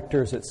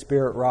directors at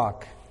Spirit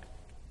Rock,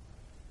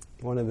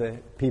 one of the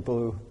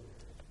people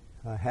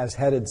who has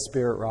headed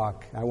Spirit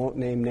Rock. I won't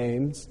name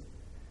names,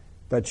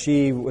 but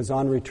she was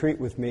on retreat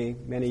with me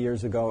many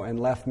years ago and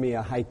left me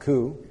a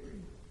haiku.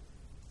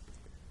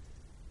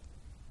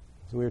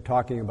 So we were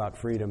talking about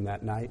freedom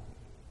that night.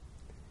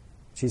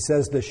 She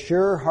says, the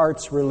sure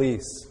heart's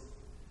release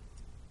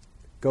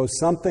goes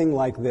something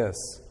like this.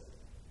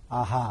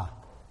 Aha,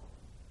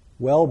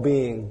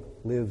 well-being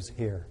lives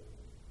here.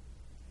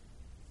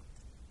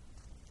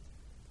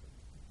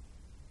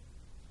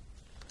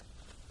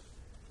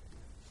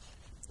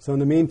 So in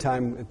the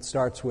meantime, it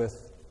starts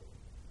with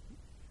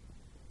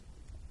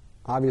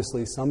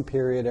obviously some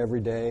period every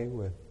day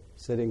with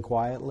sitting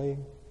quietly,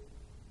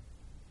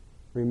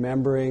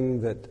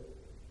 remembering that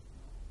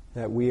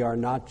we are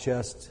not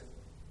just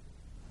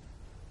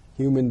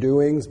human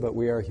doings, but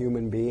we are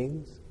human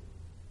beings.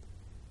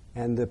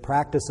 And the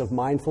practice of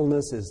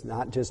mindfulness is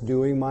not just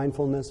doing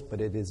mindfulness,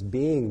 but it is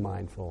being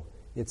mindful.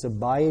 It's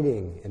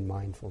abiding in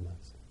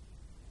mindfulness.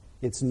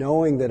 It's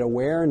knowing that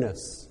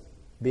awareness,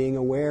 being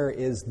aware,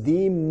 is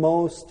the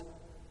most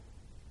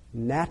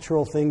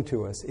natural thing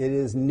to us. It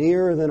is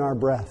nearer than our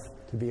breath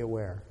to be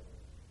aware.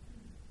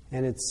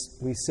 And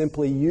we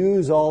simply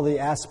use all the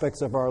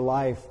aspects of our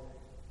life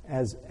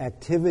as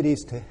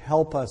activities to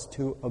help us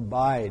to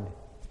abide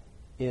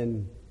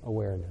in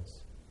awareness.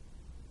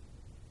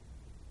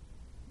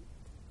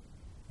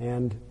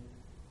 And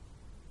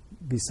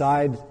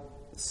beside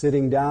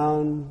sitting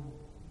down,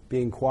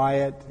 being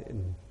quiet,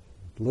 in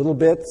little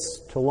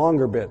bits to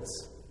longer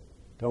bits.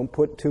 Don't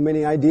put too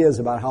many ideas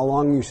about how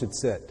long you should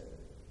sit.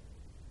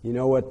 You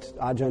know what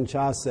Ajahn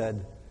Chah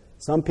said?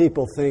 Some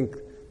people think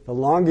the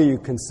longer you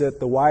can sit,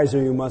 the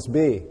wiser you must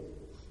be.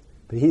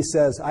 But he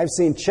says, I've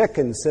seen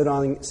chickens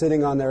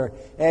sitting on their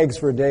eggs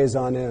for days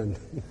on end.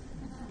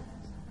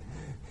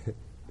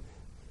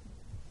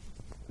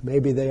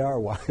 Maybe they are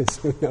wise,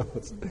 who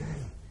knows?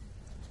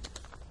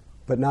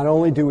 But not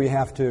only do we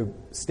have to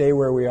stay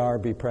where we are,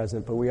 be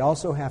present, but we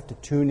also have to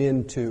tune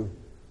into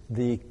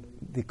the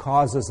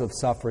causes of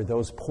suffering,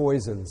 those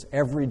poisons,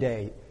 every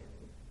day.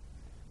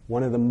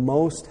 One of the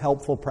most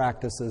helpful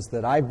practices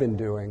that I've been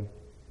doing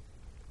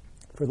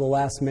for the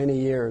last many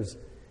years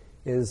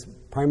is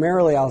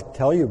primarily, I'll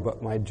tell you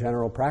what my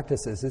general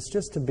practice is. It's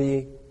just to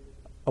be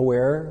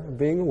aware,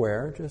 being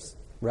aware, just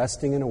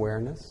resting in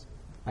awareness.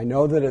 I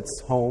know that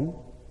it's home.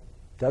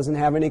 Doesn't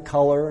have any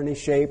color, any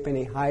shape,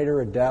 any height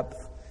or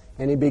depth,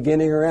 any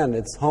beginning or end.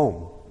 It's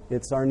home.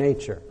 It's our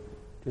nature.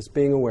 Just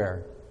being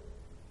aware.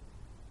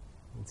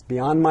 It's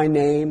beyond my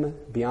name,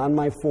 beyond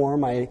my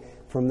form.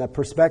 From the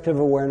perspective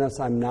of awareness,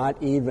 I'm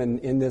not even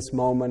in this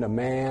moment a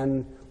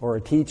man or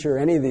a teacher,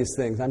 any of these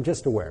things. I'm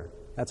just aware.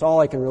 That's all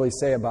I can really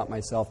say about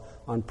myself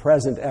on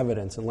present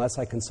evidence, unless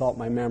I consult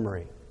my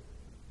memory.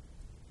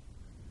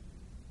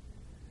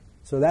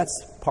 So that's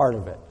part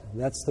of it.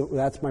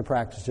 That's my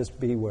practice, just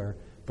be aware.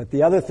 But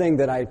the other thing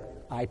that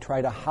I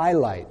try to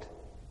highlight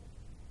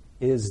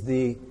is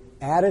the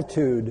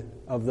attitude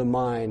of the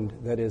mind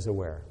that is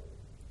aware.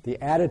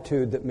 The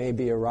attitude that may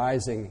be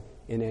arising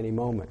in any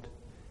moment.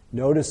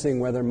 Noticing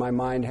whether my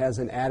mind has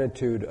an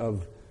attitude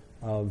of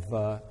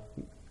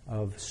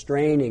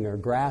straining or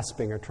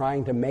grasping or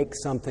trying to make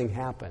something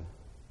happen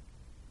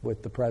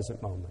with the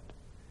present moment.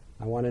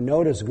 I want to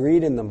notice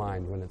greed in the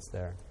mind when it's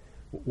there.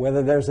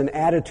 Whether there's an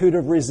attitude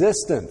of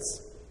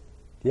resistance.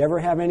 Do you ever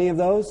have any of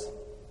those?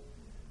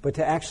 But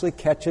to actually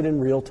catch it in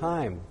real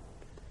time.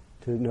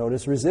 To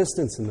notice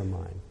resistance in the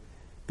mind.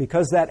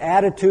 Because that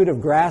attitude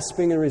of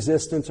grasping and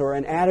resistance, or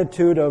an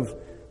attitude of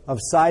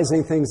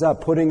sizing things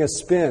up, putting a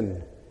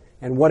spin,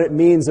 and what it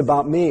means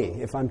about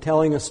me, if I'm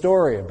telling a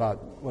story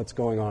about what's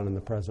going on in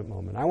the present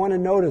moment. I want to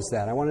notice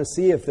that. I want to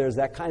see if there's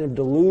that kind of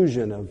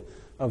delusion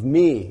of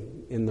me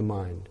in the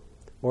mind.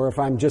 Or if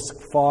I'm just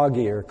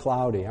foggy or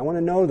cloudy. I want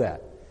to know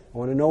that. I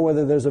want to know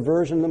whether there's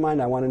aversion in the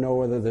mind. I want to know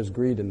whether there's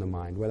greed in the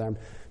mind. Whether I'm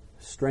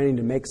straining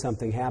to make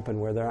something happen,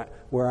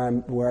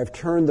 where I've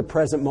turned the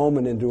present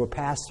moment into a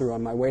pass-through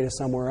on my way to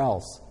somewhere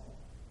else,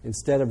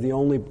 instead of the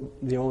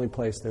only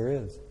place there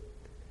is.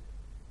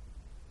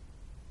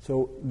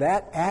 So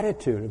that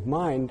attitude of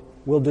mind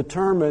will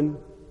determine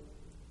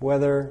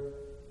whether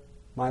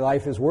my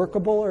life is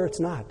workable or it's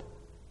not.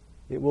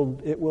 It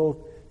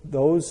will.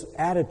 Those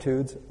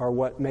attitudes are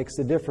what makes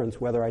the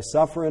difference, whether I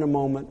suffer in a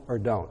moment or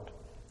don't.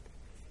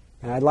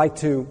 And I'd like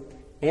to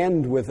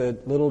end with a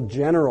little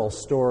general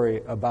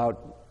story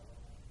about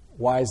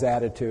wise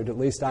attitude. At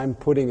least I'm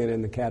putting it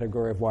in the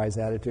category of wise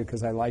attitude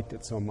because I liked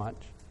it so much.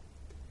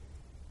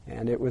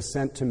 And it was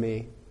sent to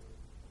me,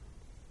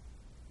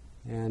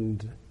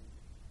 and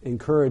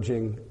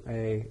encouraging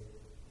a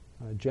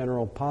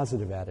general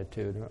positive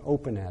attitude, an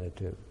open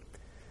attitude.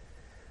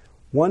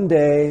 One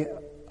day,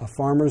 a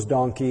farmer's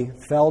donkey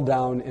fell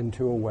down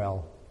into a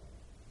well.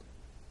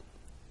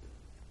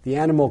 The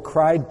animal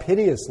cried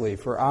piteously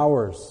for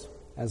hours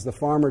as the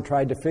farmer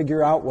tried to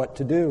figure out what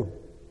to do.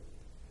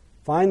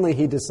 Finally,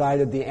 he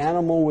decided the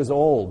animal was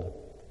old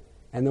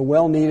and the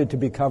well needed to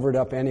be covered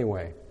up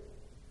anyway.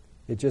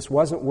 It just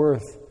wasn't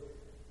worth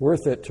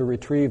it to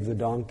retrieve the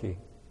donkey.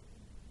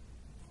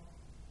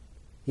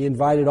 He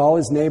invited all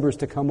his neighbors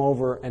to come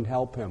over and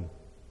help him.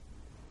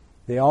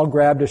 They all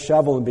grabbed a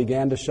shovel and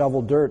began to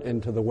shovel dirt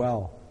into the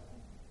well.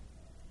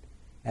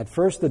 At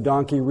first, the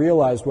donkey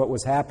realized what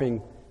was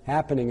happening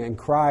and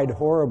cried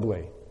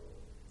horribly.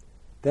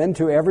 Then,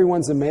 to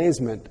everyone's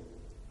amazement,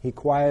 he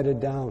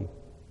quieted down.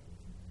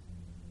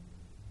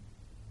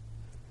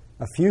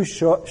 A few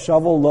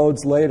shovel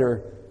loads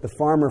later, the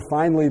farmer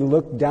finally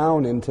looked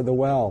down into the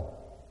well.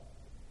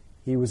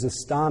 He was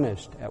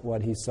astonished at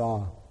what he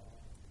saw.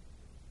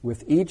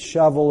 With each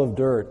shovel of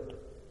dirt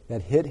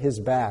that hit his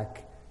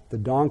back, the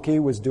donkey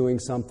was doing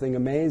something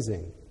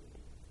amazing.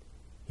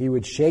 He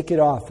would shake it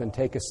off and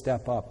take a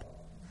step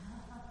up.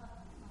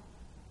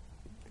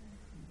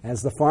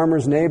 As the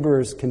farmer's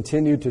neighbors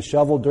continued to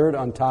shovel dirt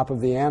on top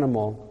of the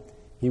animal,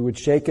 he would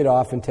shake it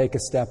off and take a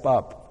step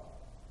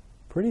up.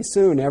 Pretty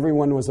soon,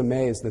 everyone was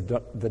amazed.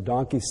 The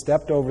donkey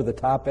stepped over the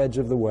top edge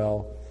of the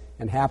well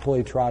and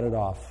happily trotted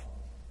off.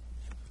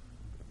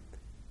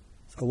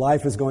 So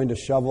life is going to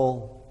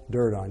shovel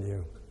dirt on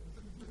you.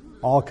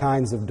 All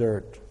kinds of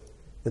dirt.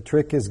 The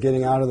trick is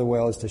getting out of the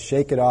well is to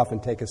shake it off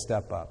and take a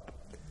step up.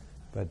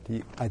 But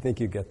I think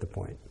you get the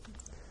point.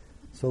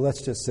 So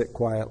let's just sit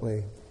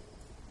quietly.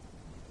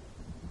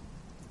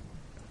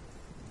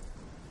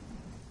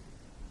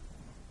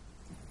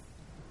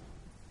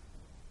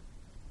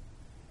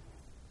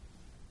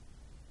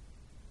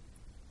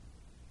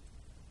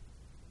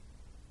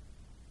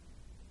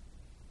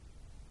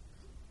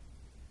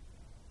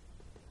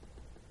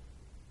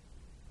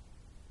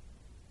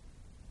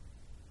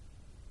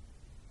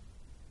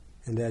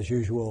 And as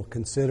usual,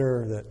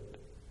 consider that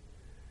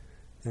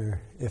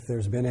if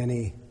there's been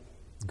any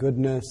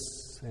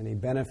goodness, any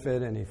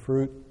benefit, any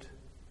fruit,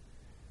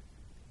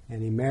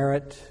 any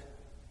merit,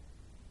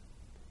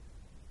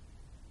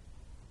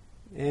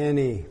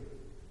 any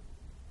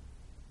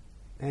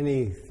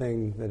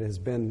anything that has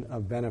been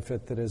of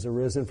benefit that has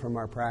arisen from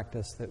our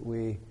practice, that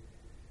we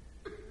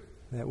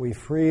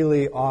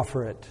freely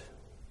offer it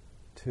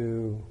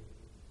to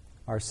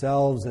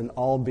ourselves and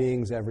all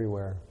beings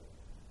everywhere,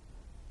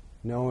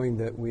 knowing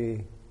that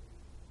we,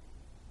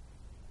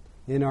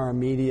 in our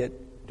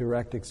immediate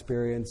direct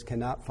experience,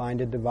 cannot find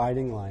a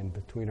dividing line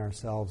between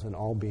ourselves and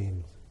all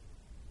beings.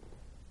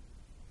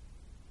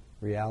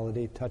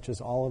 Reality touches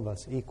all of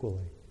us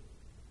equally.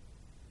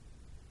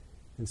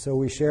 And so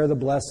we share the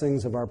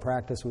blessings of our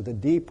practice with a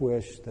deep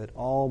wish that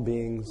all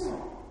beings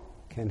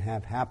can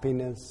have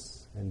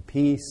happiness and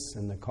peace,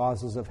 and the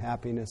causes of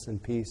happiness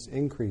and peace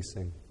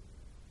increasing.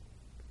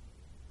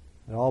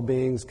 That all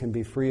beings can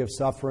be free of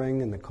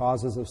suffering and the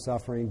causes of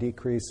suffering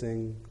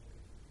decreasing.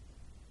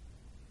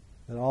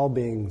 That all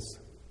beings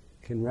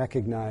can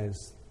recognize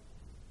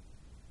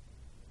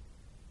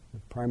the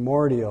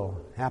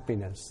primordial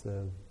happiness,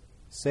 the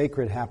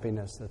sacred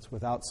happiness that's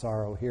without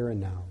sorrow here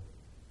and now.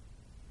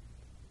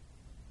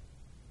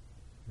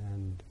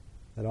 And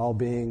that all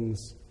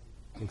beings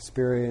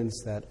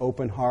experience that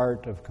open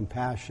heart of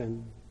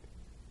compassion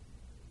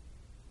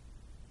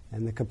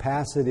and the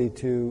capacity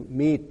to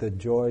meet the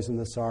joys and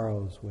the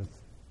sorrows with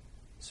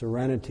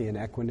serenity and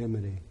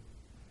equanimity.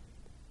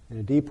 And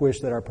a deep wish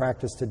that our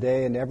practice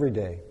today and every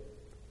day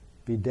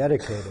be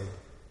dedicated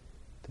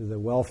to the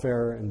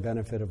welfare and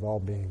benefit of all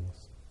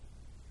beings.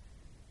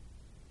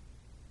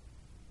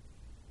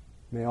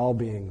 May all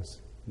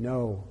beings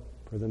know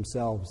for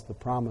themselves the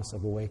promise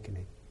of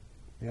awakening.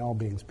 May all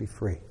beings be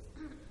free.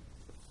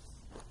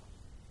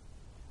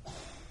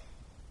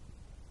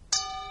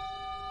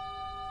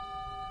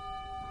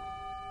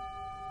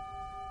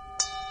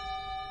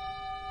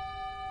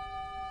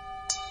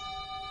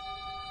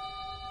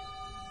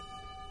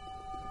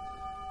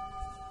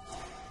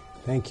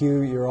 Thank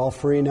you. You're all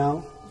free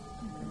now.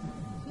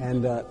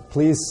 And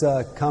please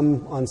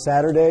come on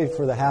Saturday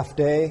for the half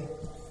day.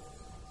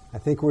 I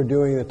think we're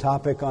doing the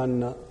topic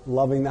on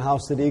loving the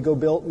house that ego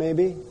built,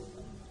 maybe.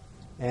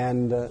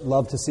 And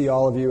love to see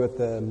all of you at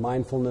the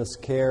Mindfulness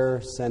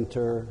Care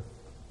Center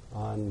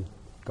on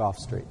Gough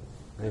Street.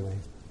 Anyway,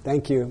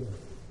 thank you.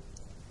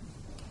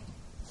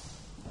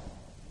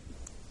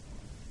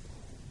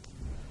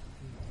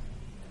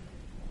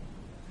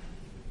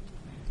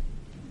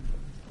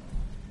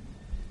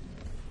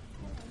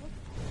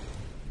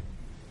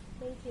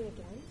 Thank you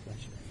again.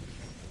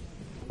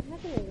 I'm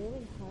having a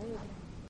really hard